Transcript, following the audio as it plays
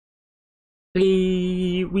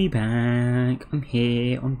Hey, we back. I'm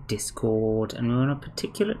here on Discord, and we're on a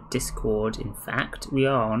particular Discord. In fact, we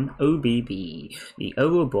are on OBB, the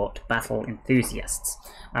OWO Bot Battle Enthusiasts.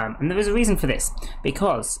 And there is a reason for this,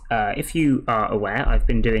 because if you are aware, I've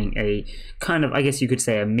been doing a kind of, I guess you could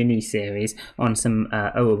say, a mini-series on some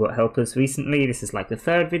OWO Bot helpers recently. This is like the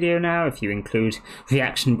third video now. If you include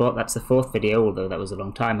Reaction Bot, that's the fourth video, although that was a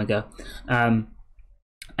long time ago.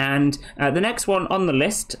 And the next one on the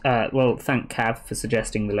list, well, thank Cav for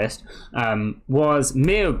suggesting the list, was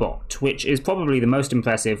Mirrorbot, which is probably the most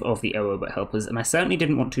impressive of the OWO Bot helpers, and I certainly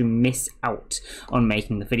didn't want to miss out on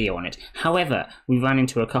making the video on it. However, we ran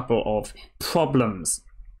into a couple of problems.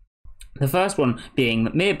 The first one being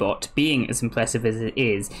that Mirrorbot, being as impressive as it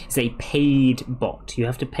is a paid bot. You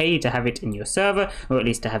have to pay to have it in your server, or at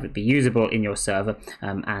least to have it be usable in your server.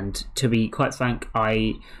 And to be quite frank,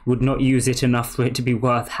 I would not use it enough for it to be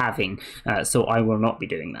worth having, so I will not be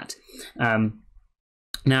doing that.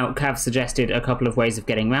 Now, Cav suggested a couple of ways of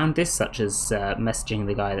getting around this, such as messaging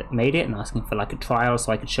the guy that made it and asking for like a trial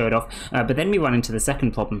so I could show it off. But then we run into the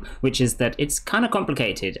second problem, which is that it's kind of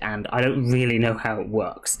complicated and I don't really know how it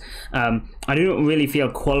works. I don't really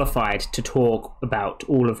feel qualified to talk about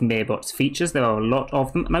all of Mirrorbot's features. There are a lot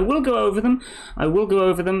of them, and I will go over them. I will go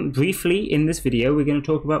over them briefly in this video. We're going to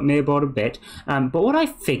talk about Mirrorbot a bit. But what I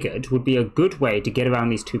figured would be a good way to get around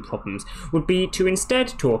these two problems would be to instead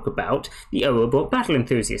talk about the OWO Bot Battle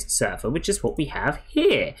Enthusiast server, which is what we have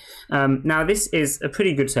here. Now, this is a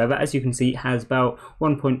pretty good server. As you can see, it has about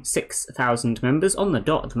 1.6 thousand members on the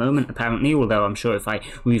dot at the moment, apparently, although I'm sure if I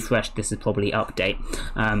refresh, this is probably update.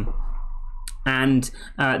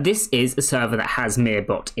 This is a server that has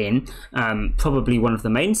Mirrorbot in, probably one of the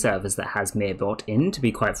main servers that has Mirrorbot in, to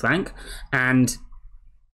be quite frank, and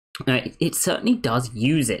it certainly does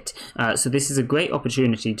use it. So this is a great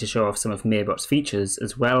opportunity to show off some of Mirrorbot's features,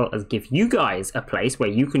 as well as give you guys a place where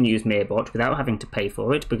you can use Mirrorbot without having to pay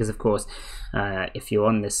for it, because of course, if you're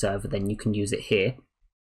on this server, then you can use it here.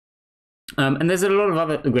 And there's a lot of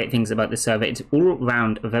other great things about this server. It's all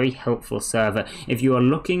around a very helpful server. If you are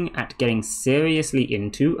looking at getting seriously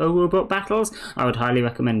into OWO Bot battles, I would highly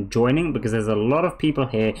recommend joining, because there's a lot of people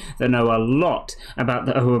here that know a lot about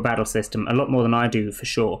the OWO battle system, a lot more than I do for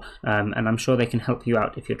sure. And I'm sure they can help you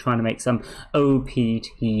out if you're trying to make some OP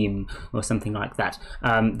team or something like that.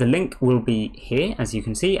 The link will be here, as you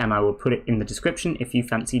can see, and I will put it in the description if you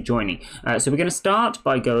fancy joining. So we're going to start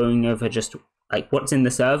by going over just like what's in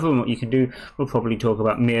the server and what you can do. We'll probably talk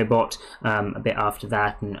about Mirrorbot a bit after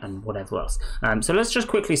that, and whatever else. So let's just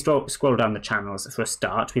quickly scroll down the channels for a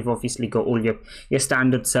start. We've obviously got all your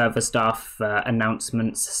standard server stuff,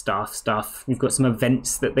 announcements, staff stuff. We've got some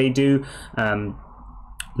events that they do.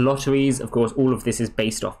 Lotteries, of course, all of this is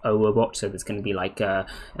based off OWO Bot, so there's going to be like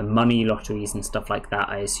money lotteries and stuff like that,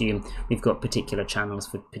 I assume. We've got particular channels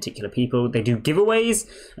for particular people. They do giveaways.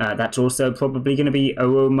 That's also probably going to be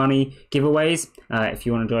OWO money giveaways, if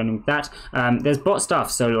you want to join in with that. There's bot stuff,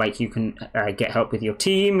 so like you can get help with your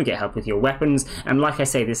team, get help with your weapons, and like I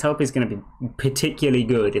say, this help is going to be particularly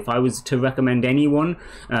good. If I was to recommend anyone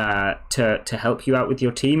to help you out with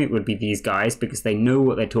your team, it would be these guys, because they know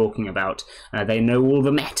what they're talking about. They know all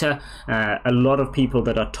the meta. A lot of people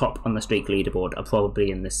that are top on the streak leaderboard are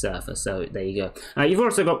probably in this server, so there you go. You've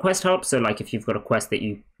also got quest help, so like if you've got a quest that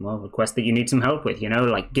you need some help with, you know,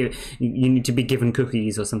 like you need to be given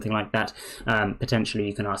cookies or something like that, potentially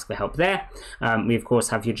you can ask for help there. We of course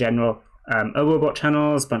have your general OWO Bot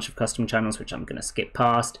channels, a bunch of custom channels which I'm going to skip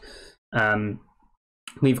past.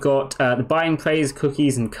 We've got the buying praise,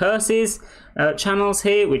 cookies and curses channels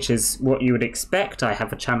here, which is what you would expect. I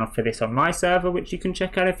have a channel for this on my server, which you can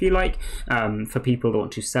check out if you like, for people that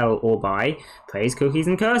want to sell or buy praise, cookies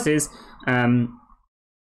and curses.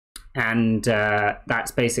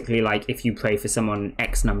 That's basically like if you pray for someone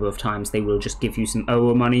X number of times, they will just give you some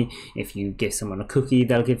OWO money. If you give someone a cookie,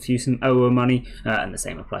 they'll give you some OWO money, and the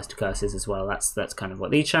same applies to curses as well. That's kind of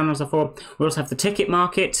what these channels are for. We also have the ticket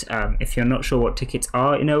market. If you're not sure what tickets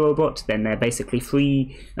are in OWO Bot, then they're basically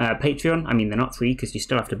free Patreon. I mean, they're not free because you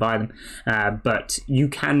still have to buy them, but you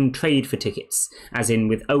can trade for tickets, as in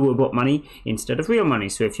with OWO Bot money instead of real money.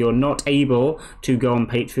 So if you're not able to go on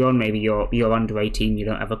Patreon, maybe you're under 18, you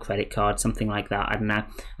don't have a credit card, something like that, I don't know,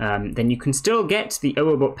 then you can still get the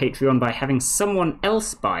OWO Bot Patreon by having someone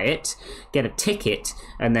else buy it, get a ticket,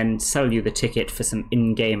 and then sell you the ticket for some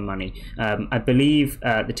in-game money. I believe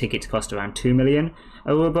the tickets cost around 2 million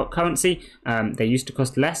OWO Bot currency. They used to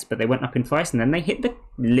cost less, but they went up in price, and then they hit the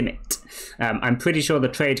limit. I'm pretty sure the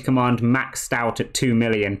trade command maxed out at 2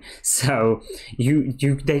 million, so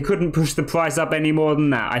they couldn't push the price up any more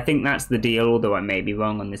than that. I think that's the deal, although I may be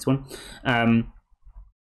wrong on this one.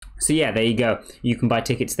 So So yeah, there you go. You can buy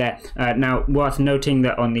tickets there. Now, worth noting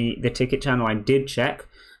that on the ticket channel, I did check.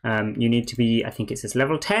 You need to be, I think it says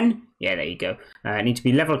level 10. Yeah, there you go. Need to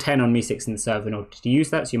be level 10 on Me6 in the server in order to use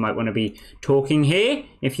that. So you might want to be talking here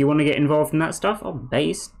if you want to get involved in that stuff. Oh,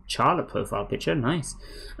 base Charlotte profile picture, nice.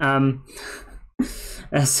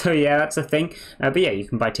 So yeah, that's a thing. But yeah, you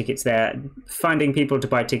can buy tickets there. Finding people to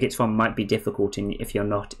buy tickets from might be difficult if you're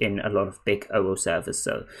not in a lot of big OWO servers.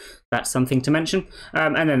 So that's something to mention.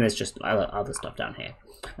 And then there's just other stuff down here.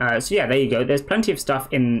 So yeah, there you go. There's plenty of stuff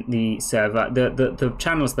in the server. The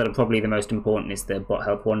channels that are probably the most important is the bot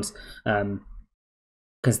help ones.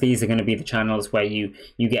 Because these are going to be the channels where you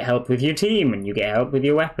get help with your team and you get help with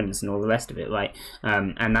your weapons and all the rest of it, right?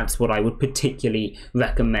 And that's what I would particularly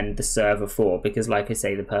recommend the server for, because like I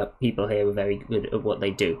say, the people here are very good at what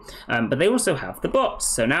they do. But they also have the bots.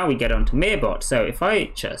 So now we get on to Meerbot. So if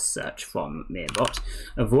I just search from Meerbot,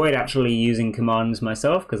 avoid actually using commands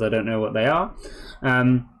myself because I don't know what they are.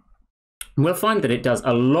 We'll find that it does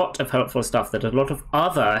a lot of helpful stuff that a lot of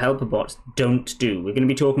other helper bots don't do. We're going to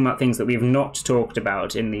be talking about things that we have not talked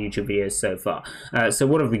about in the YouTube videos so far. So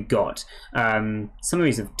what have we got?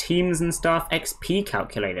 Summaries of teams and stuff. XP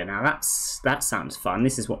calculator. Now that sounds fun.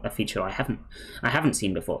 This is what a feature I haven't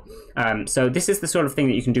seen before. So this is the sort of thing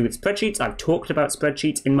that you can do with spreadsheets. I've talked about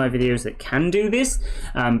spreadsheets in my videos that can do this,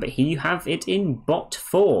 but here you have it in bot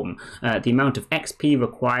form. The amount of XP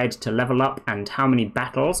required to level up and how many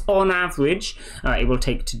battles on average it will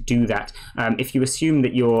take to do that. If you assume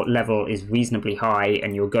that your level is reasonably high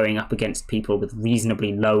and you're going up against people with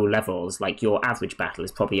reasonably low levels, like your average battle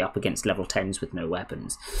is probably up against level 10s with no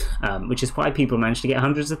weapons, which is why people manage to get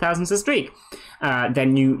hundreds of thousands a streak,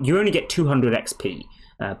 then you only get 200 XP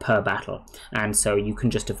per battle, and so you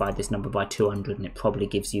can just divide this number by 200 and it probably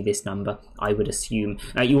gives you this number, I would assume.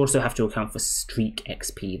 You also have to account for streak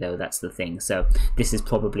XP though, that's the thing, so this is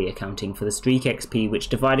probably accounting for the streak XP, which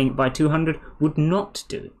dividing it by 200 would not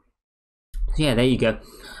do. Yeah, there you go.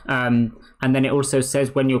 And then it also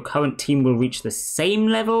says when your current team will reach the same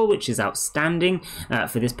level, which is outstanding.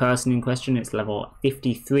 For this person in question, it's level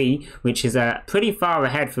 53, which is pretty far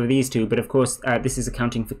ahead for these two. But of course, this is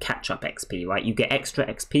accounting for catch-up XP, right? You get extra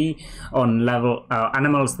XP on level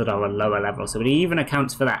animals that are a lower level, so it even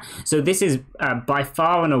accounts for that. So this is by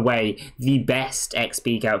far and away the best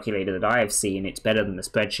XP calculator that I have seen. It's better than the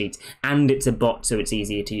spreadsheets, and it's a bot, so it's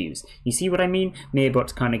easier to use. You see what I mean?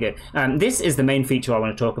 Meerbot's kind of good. This is the main feature I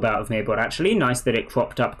want to talk about of Meerbot, actually. Nice that it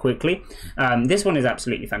cropped up quickly. This one is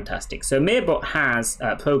absolutely fantastic. So Meerbot has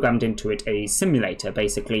programmed into it a simulator,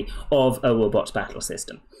 basically, of OWO Bot Battle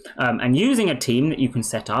System. And using a team that you can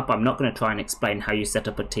set up, I'm not going to try and explain how you set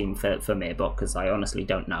up a team for Meerbot, because I honestly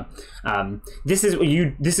don't know. This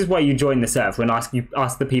is why you join the server and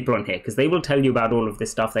ask the people on here, because they will tell you about all of this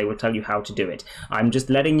stuff. They will tell you how to do it. I'm just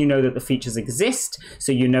letting you know that the features exist,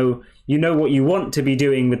 so you know what you want to be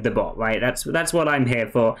doing with the bot, right? That's what I'm here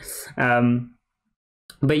for.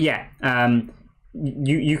 But yeah,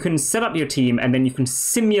 you can set up your team and then you can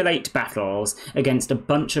simulate battles against a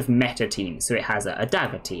bunch of meta teams. So it has a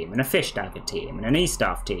dagger team and a fish dagger team and an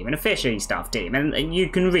e-staff team and a fish e-staff team, and you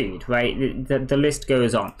can read, right? The list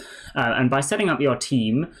goes on. And by setting up your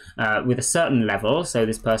team with a certain level, so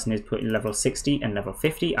this person is put in level 60 and level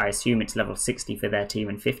 50. I assume it's level 60 for their team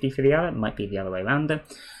and 50 for the other. It might be the other way around though.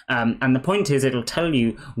 And the point is, it'll tell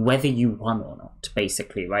you whether you won or not,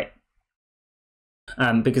 basically, right?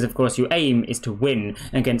 Because of course your aim is to win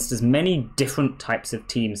against as many different types of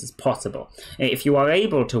teams as possible. If you are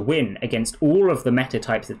able to win against all of the meta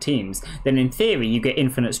types of teams, then in theory you get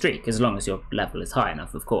infinite streak, as long as your level is high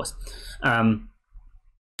enough, of course.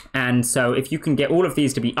 And so if you can get all of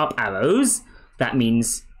these to be up arrows, that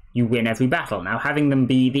means you win every battle. Now, having them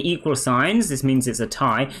be the equal signs, this means it's a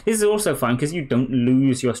tie. This is also fine because you don't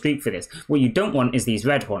lose your streak for this. What you don't want is these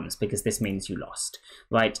red ones, because this means you lost,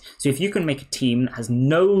 right? So if you can make a team that has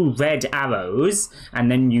no red arrows,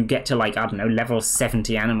 and then you get to, like, I don't know, level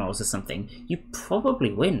 70 animals or something, you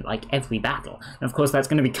probably win, like, every battle. And of course, that's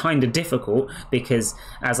going to be kind of difficult because,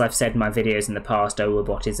 as I've said in my videos in the past, OWO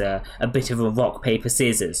Bot is a bit of a rock, paper,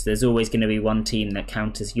 scissors. There's always going to be one team that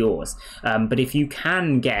counters yours. But if you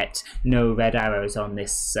can get no red arrows on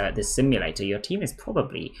this this simulator, your team is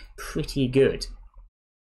probably pretty good,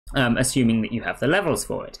 assuming that you have the levels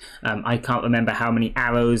for it. I can't remember how many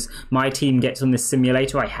arrows my team gets on this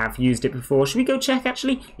simulator. I have used it before. Should we go check,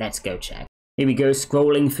 actually? Let's go check. Here we go,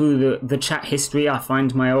 scrolling through the chat history, I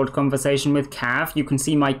find my old conversation with Cav. You can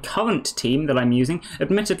see my current team that I'm using.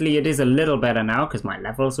 Admittedly, it is a little better now because my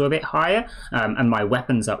levels are a bit higher, and my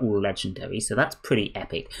weapons are all legendary, so that's pretty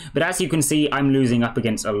epic. But as you can see, I'm losing up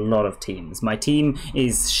against a lot of teams. My team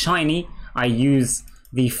is shiny. I use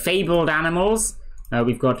the fabled animals.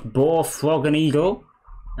 We've got boar, frog, and eagle.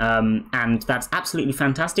 And that's absolutely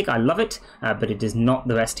fantastic. I love it, but it is not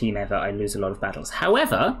the best team ever. I lose a lot of battles.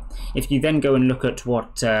 However, if you then go and look at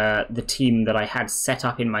what the team that I had set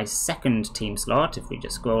up in my second team slot, if we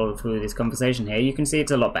just scroll through this conversation here, you can see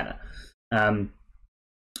it's a lot better.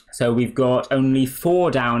 So we've got only 4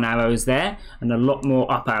 down arrows there and a lot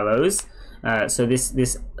more up arrows. So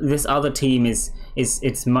this other team is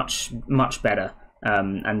much better.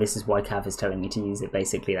 And this is why Cav is telling me to use it,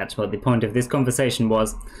 basically. That's what the point of this conversation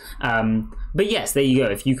was. But yes, there you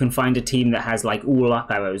go. If you can find a team that has like all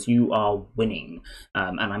up arrows, you are winning.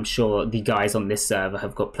 And I'm sure the guys on this server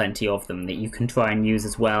have got plenty of them that you can try and use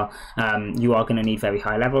as well. You are going to need very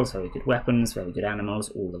high levels, very good weapons, very good animals,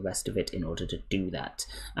 all the rest of it in order to do that.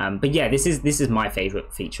 But yeah, this is my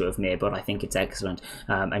favorite feature of Meerbot. I think it's excellent.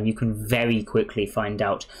 And you can very quickly find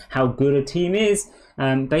out how good a team is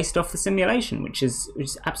based off the simulation, which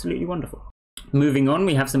is absolutely wonderful. Moving on,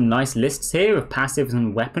 we have some nice lists here of passives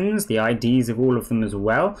and weapons, the IDs of all of them as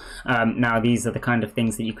well. Now, these are the kind of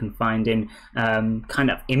things that you can find in kind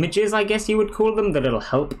of images, I guess you would call them, the little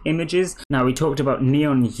help images. Now, we talked about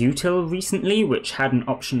Neon Util recently, which had an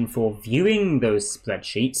option for viewing those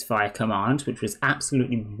spreadsheets via command, which was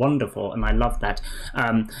absolutely wonderful, and I love that.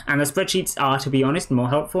 And the spreadsheets are, to be honest, more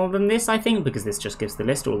helpful than this, I think, because this just gives the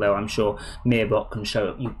list, although I'm sure Meerbot can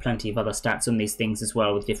show you plenty of other stats on these things as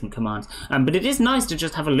well with different commands. But it is nice to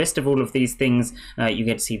just have a list of all of these things. You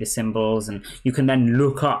get to see the symbols, and you can then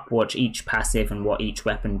look up what each passive and what each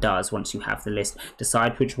weapon does once you have the list.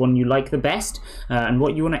 Decide which one you like the best and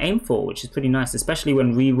what you want to aim for, which is pretty nice, especially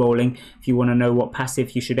when re-rolling. If you want to know what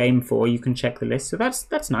passive you should aim for, you can check the list, so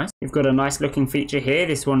that's nice. You've got a nice looking feature here.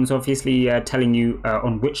 This one's obviously telling you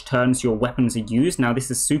on which turns your weapons are used. Now,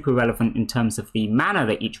 this is super relevant in terms of the mana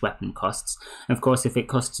that each weapon costs. Of course, if it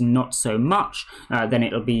costs not so much, then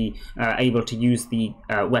it'll be able to use the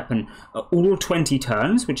weapon all 20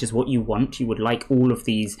 turns, which is what you want. You would like all of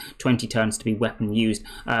these 20 turns to be weapon used,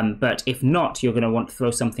 but if not, you're going to want to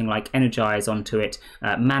throw something like Energize onto it,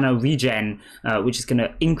 mana regen, which is going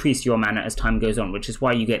to increase your mana as time goes on, which is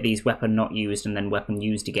why you get these weapon not used and then weapon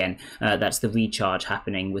used again. That's the recharge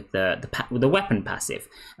happening with the weapon passive,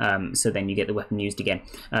 so then you get the weapon used again.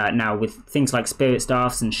 Now, with things like spirit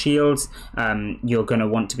staffs and shields, you're going to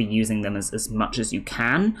want to be using them as much as you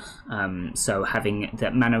can. So having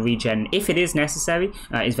that mana regen, if it is necessary,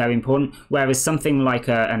 is very important. Whereas something like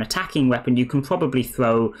an attacking weapon, you can probably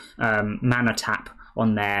throw mana tap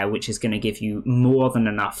on there, which is going to give you more than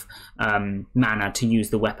enough mana to use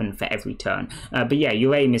the weapon for every turn. But yeah,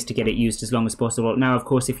 your aim is to get it used as long as possible. Now, of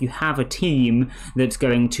course, if you have a team that's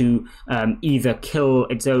going to either kill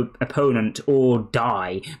its opponent or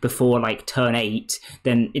die before like turn 8,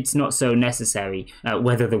 then it's not so necessary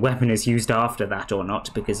whether the weapon is used after that or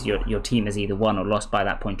not, because your team has either won or lost by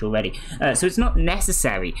that point already. So it's not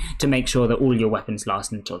necessary to make sure that all your weapons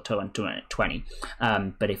last until turn 20.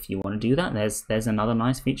 But if you want to do that, there's another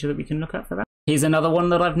nice feature that we can look at for that. Here's another one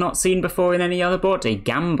that I've not seen before in any other bot, a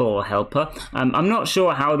gamble helper. I'm not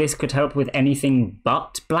sure how this could help with anything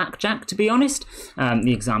but blackjack, to be honest.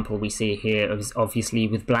 The example we see here is obviously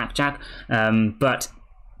with blackjack, but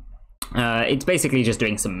it's basically just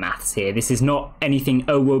doing some maths here. This is not anything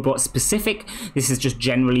OWO Bot specific. This is just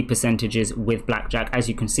generally percentages with blackjack. As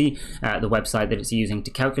you can see, the website that it's using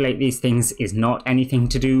to calculate these things is not anything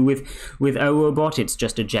to do with OWO Bot. It's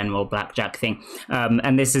just a general blackjack thing.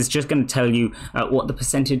 And this is just going to tell you what the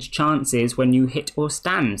percentage chance is when you hit or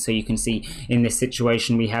stand. So you can see in this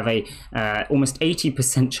situation we have a almost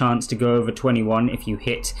 80% chance to go over 21 if you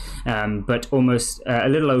hit, but almost a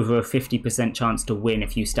little over a 50% chance to win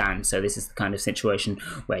if you stand. So this is the kind of situation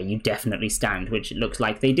where you definitely stand, which it looks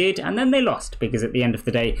like they did, and then they lost, because at the end of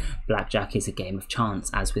the day, blackjack is a game of chance,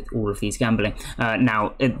 as with all of these gambling.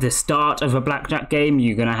 Now, at the start of a blackjack game,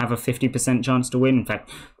 you're going to have a 50% chance to win. In fact,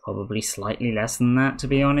 probably slightly less than that, to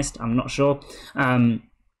be honest. I'm not sure.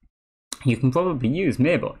 You can probably use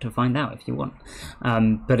Meerbot to find out if you want.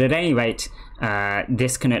 But at any rate,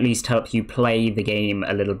 this can at least help you play the game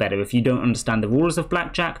a little better. If you don't understand the rules of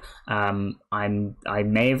blackjack, I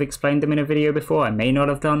may have explained them in a video before, I may not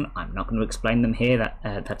have done. I'm not going to explain them here.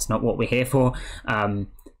 That's not what we're here for.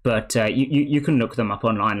 But you can look them up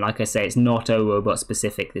online. Like I say, it's not OWO Bot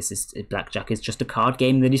specific. Blackjack is just a card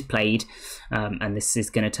game that is played, and this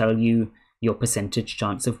is going to tell you your percentage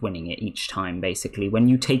chance of winning it each time. Basically, when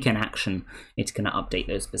you take an action, it's going to update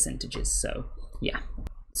those percentages. So yeah.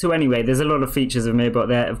 So anyway, there's a lot of features of Mirrorbot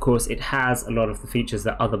there. Of course, it has a lot of the features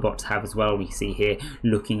that other bots have as well. We see here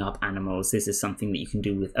looking up animals. This is something that you can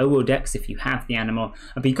do with OWO decks if you have the animal,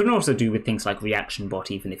 but you can also do with things like Reaction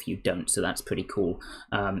Bot even if you don't, so that's pretty cool.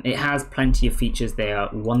 It has plenty of features. They are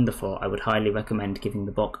wonderful. I would highly recommend giving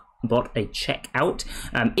the bot a check out.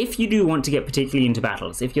 If you do want to get particularly into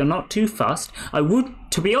battles, if you're not too fast, I would,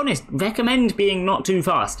 to be honest, recommend being not too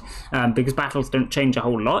fast, because battles don't change a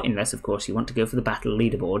whole lot unless, of course, you want to go for the battle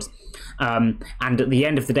leaderboards. And at the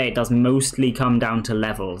end of the day, it does mostly come down to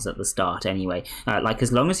levels at the start anyway. Like,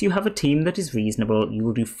 as long as you have a team that is reasonable, you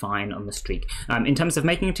will do fine on the streak. In terms of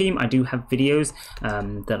making a team, I do have videos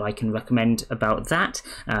that I can recommend about that.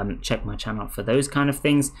 Check my channel for those kind of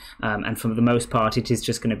things. And for the most part, it is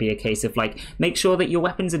just going to be a case of, like, make sure that your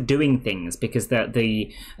weapons are doing things, because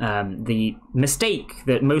the mistake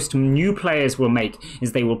that most new players will make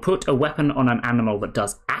is they will put a weapon on an animal that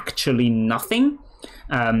does actually nothing.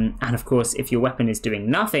 And of course, if your weapon is doing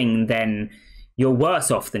nothing, then you're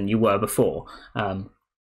worse off than you were before.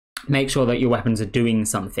 Make sure that your weapons are doing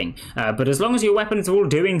something. But as long as your weapons are all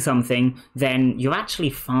doing something, then you're actually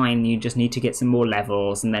fine. You just need to get some more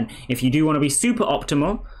levels. And then if you do want to be super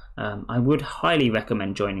optimal, I would highly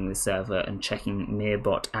recommend joining the server and checking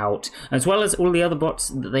Mirrorbot out, as well as all the other bots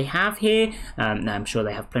that they have here. I'm sure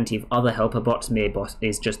they have plenty of other helper bots. Mirrorbot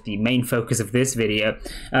is just the main focus of this video.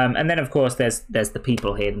 And then, of course, there's the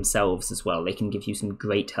people here themselves as well. They can give you some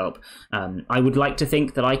great help. I would like to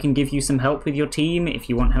think that I can give you some help with your team. If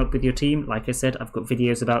you want help with your team, like I said, I've got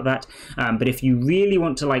videos about that. But if you really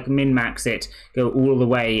want to, like, min-max it, go all the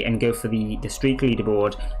way and go for the streak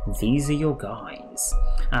leaderboard, these are your guys.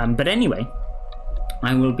 But anyway,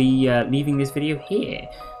 I will be leaving this video here.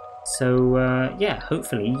 So yeah,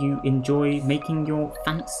 hopefully you enjoy making your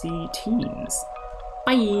fancy teams.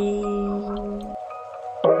 Bye!